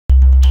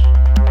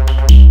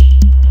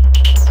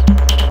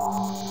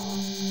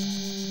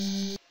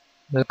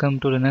Welcome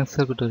to Linux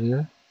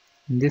tutorial.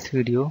 In this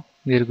video,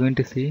 we are going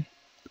to see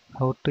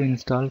how to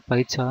install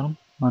Pycharm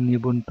on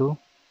Ubuntu.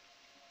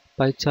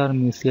 Pycharm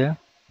is a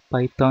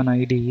Python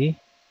IDE,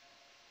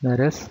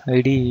 whereas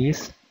IDE is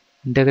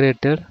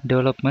Integrated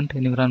Development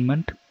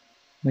Environment,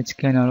 which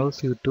can allow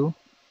you to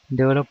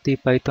develop the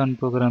Python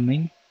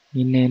programming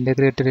in an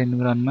integrated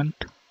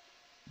environment.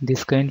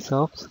 These kinds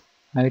of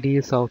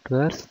IDE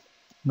softwares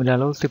will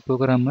allow the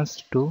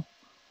programmers to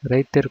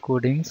write their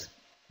codings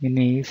in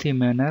an easy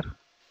manner.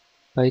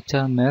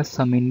 Pycharm has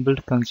some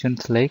inbuilt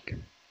functions like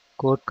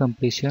code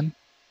completion,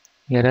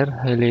 error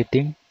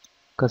highlighting,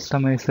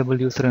 customizable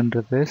user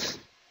interface,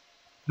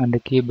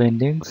 and key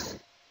bindings.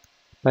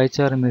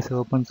 Pycharm is an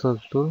open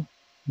source tool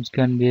which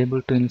can be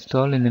able to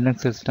install in Linux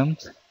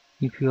systems.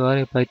 If you are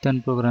a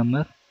Python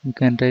programmer, you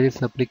can try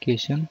this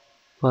application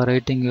for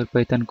writing your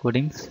Python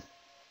codings.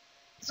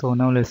 So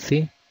now let's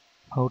see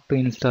how to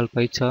install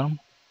Pycharm.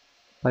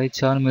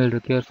 Pycharm will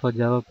require for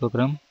Java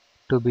program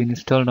to be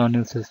installed on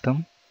your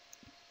system.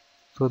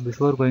 So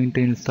before going to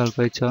install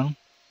Pycharm,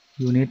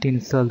 you need to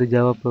install the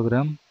Java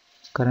program.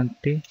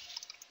 Currently,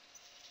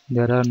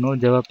 there are no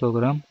Java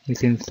program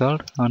is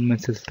installed on my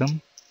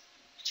system.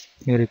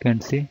 Here you can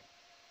see.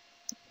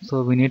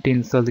 So we need to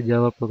install the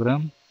Java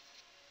program.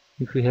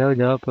 If you have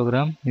Java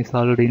program is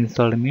already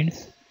installed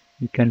means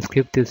you can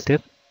skip this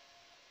step.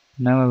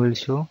 Now I will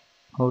show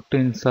how to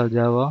install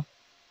Java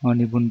on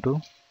Ubuntu.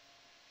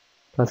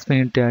 First we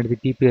need to add the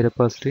pp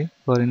repository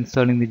for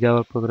installing the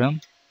Java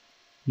program.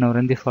 Now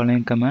run the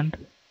following command.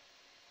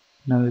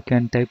 Now you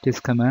can type this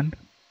command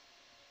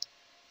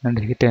and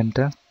hit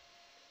enter.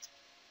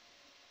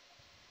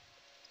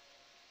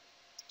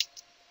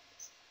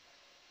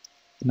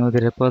 Now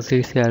the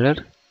repository is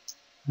added.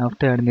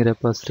 After adding the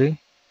repository,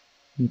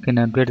 you can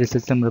update the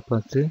system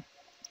repository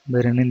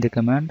by running the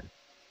command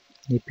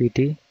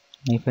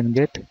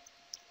apt-get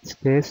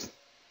space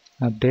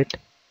update.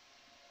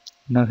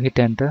 Now hit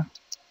enter.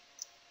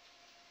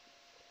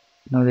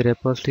 Now the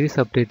repository is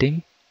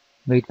updating.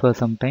 Wait for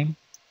some time.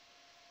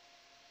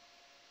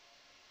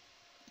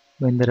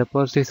 When the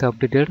repository is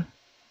updated,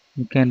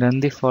 you can run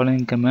the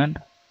following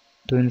command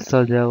to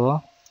install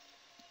Java.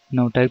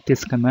 Now type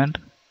this command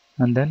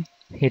and then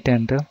hit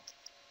enter.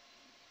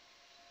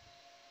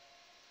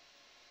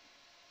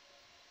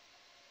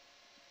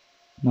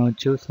 Now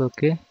choose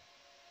OK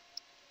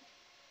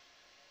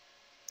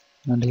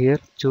and here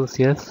choose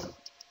yes.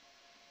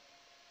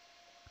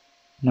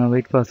 Now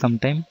wait for some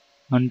time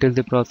until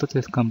the process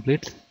is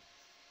complete.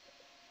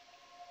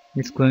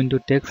 It's going to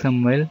take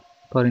some while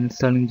for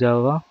installing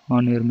Java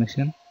on your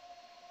machine.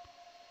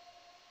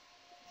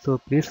 So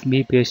please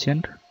be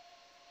patient.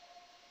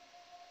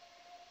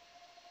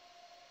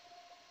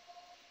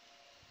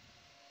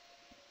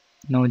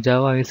 Now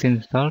Java is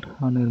installed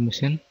on your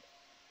machine.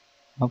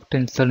 After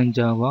installing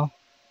Java,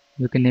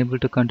 you can able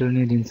to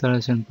continue the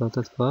installation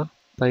process for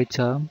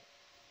Pycharm.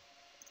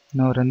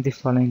 Now run the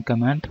following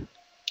command.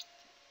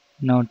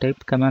 Now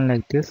type command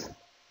like this.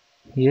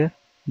 Here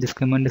this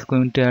command is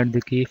going to add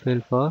the key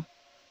file for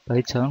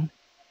Pycharm.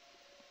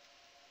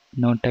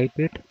 Now type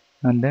it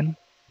and then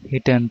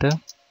hit enter.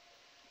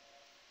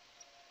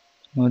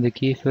 Now the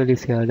key file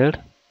is added.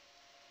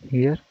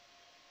 Here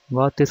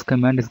what this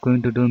command is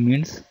going to do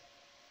means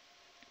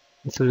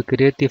this will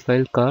create the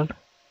file called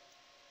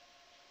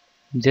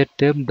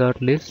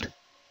gettab.list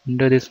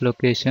under this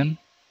location.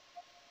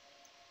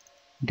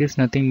 It is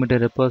nothing but a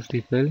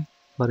repository file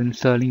for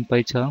installing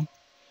Pycharm,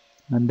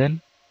 and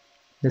then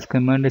this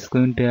command is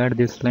going to add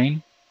this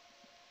line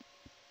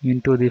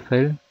into the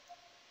file.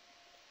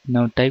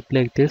 Now type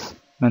like this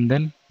and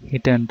then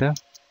hit enter.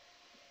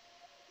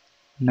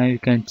 Now you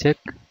can check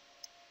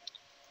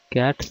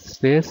cat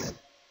space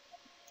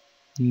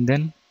and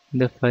then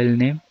the file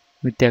name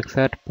with the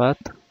exact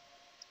path.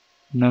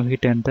 Now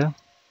hit enter.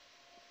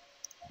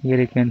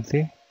 Here you can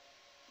see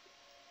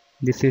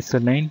this is the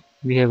line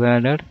we have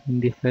added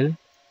in the file.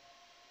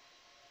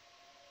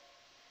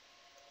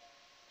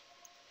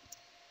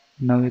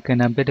 Now you can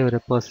update your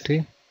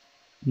repository.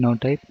 Now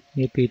type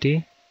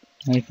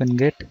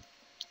apt-get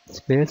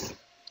space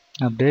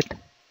update.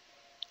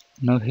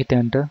 Now hit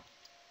enter.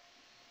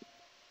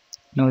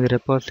 Now the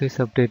repository is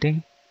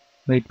updating.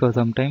 Wait for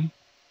some time.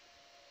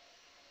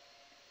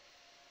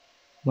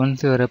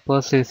 Once your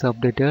repository is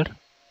updated,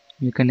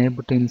 you can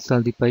able to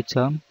install the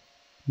Pycharm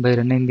by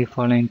running the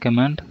following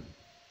command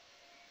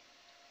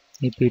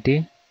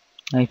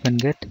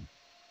apt-get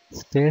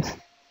space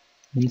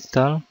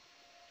install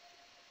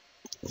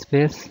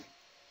space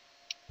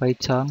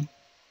Pycharm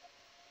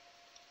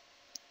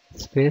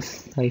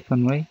space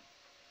 -y.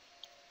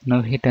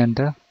 Now hit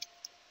enter.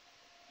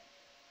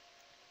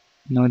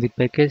 Now the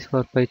package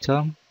for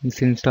Pycharm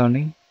is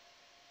installing.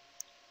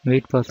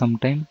 Wait for some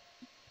time.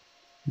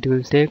 It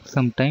will take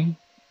some time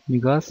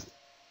because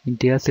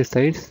it has a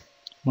size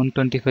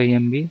 125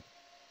 MB.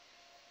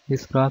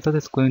 This process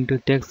is going to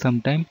take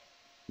some time,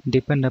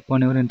 depend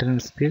upon your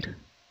internet speed.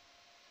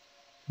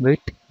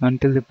 Wait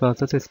until the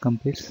process is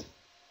complete.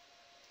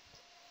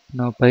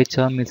 Now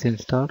Pycharm is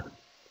installed.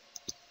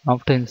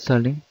 After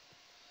installing,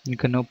 you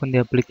can open the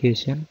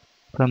application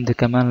from the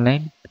command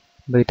line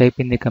by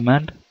typing the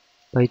command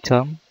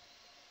Pycharm,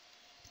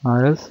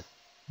 or else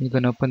you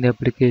can open the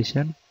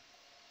application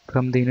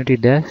from the Unity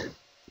dash.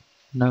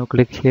 Now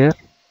click here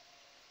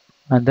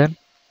and then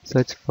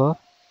search for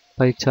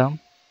Pycharm.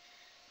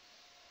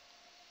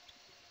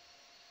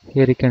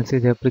 Here you can see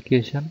the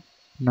application.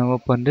 Now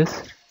open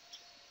this.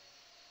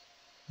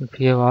 If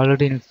you have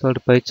already installed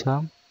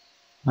Pycharm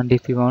and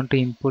if you want to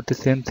import the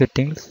same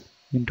settings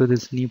into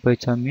this new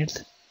Pycharm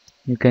means,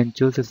 you can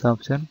choose this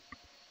option.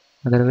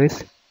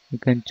 Otherwise you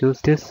can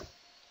choose this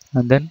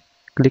and then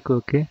click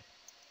OK.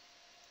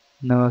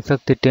 Now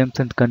accept the terms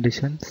and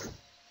conditions.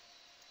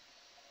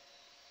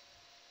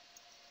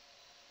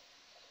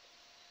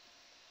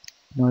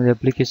 Now the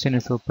application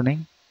is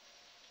opening.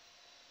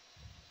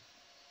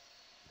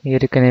 Here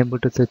you can able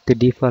to set the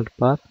default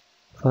path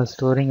for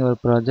storing your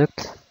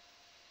projects.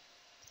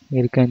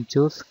 Here you can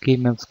choose key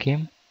map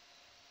scheme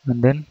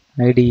and then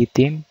IDE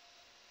theme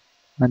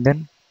and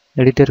then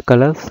editor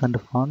colors and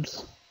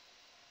fonts.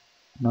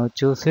 Now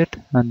choose it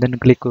and then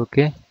click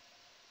OK.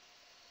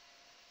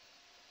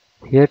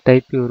 Here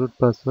type your root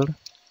password.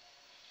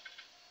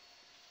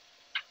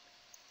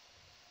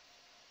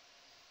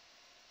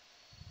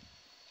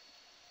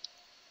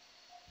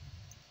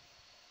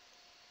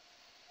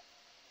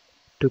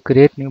 To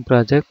create new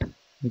project,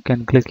 you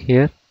can click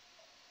here.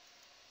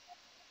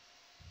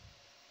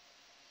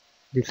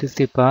 This is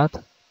the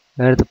path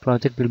where the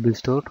project will be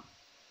stored.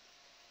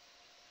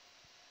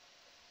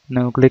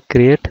 Now click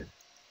create.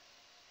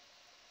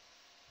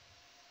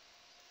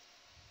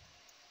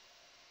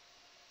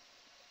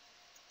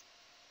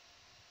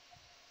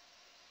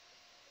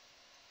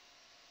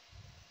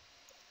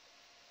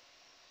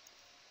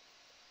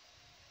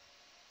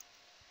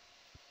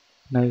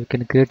 Now you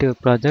can create your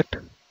project.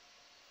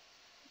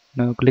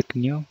 Now click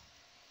new.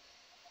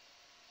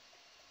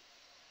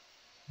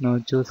 Now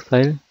choose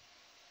file.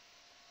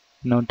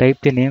 Now type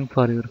the name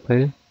for your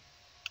file.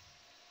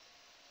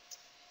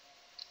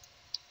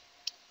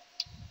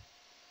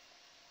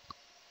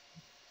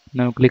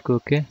 Now click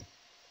OK.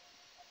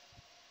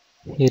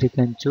 Here you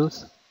can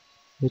choose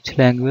which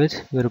language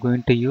you are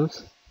going to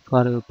use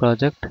for your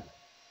project.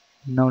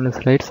 Now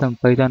let's write some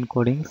Python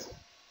codings.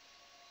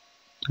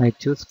 I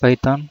choose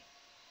Python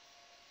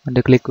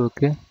and click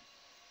OK.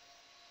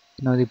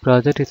 Now the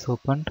project is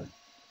opened.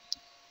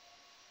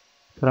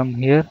 From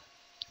here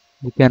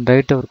we can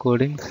write our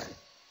codings.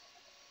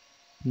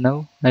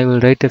 Now I will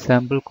write a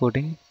sample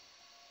coding.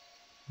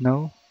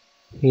 Now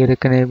here you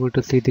can able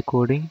to see the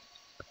coding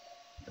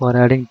for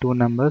adding two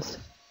numbers.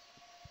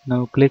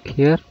 Now click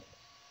here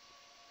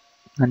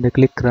and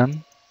click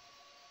run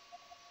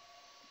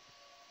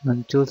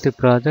and choose the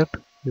project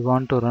you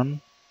want to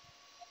run.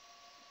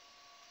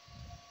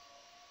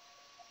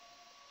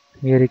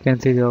 Here you can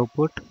see the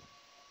output.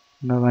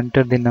 Now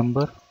enter the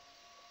number.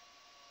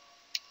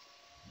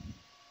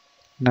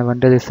 Now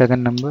enter the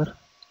second number.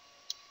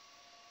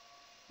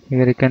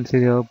 Here you can see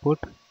the output.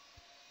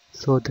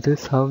 So this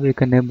is how we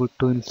can able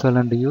to install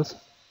and use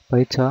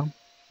Pycharm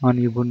on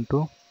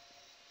Ubuntu.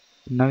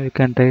 Now you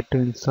can try to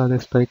install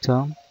this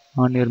Pycharm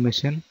on your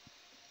machine.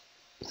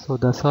 So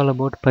that's all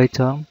about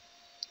Pycharm.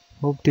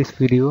 Hope this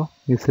video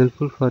is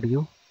helpful for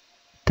you.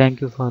 Thank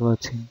you for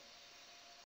watching.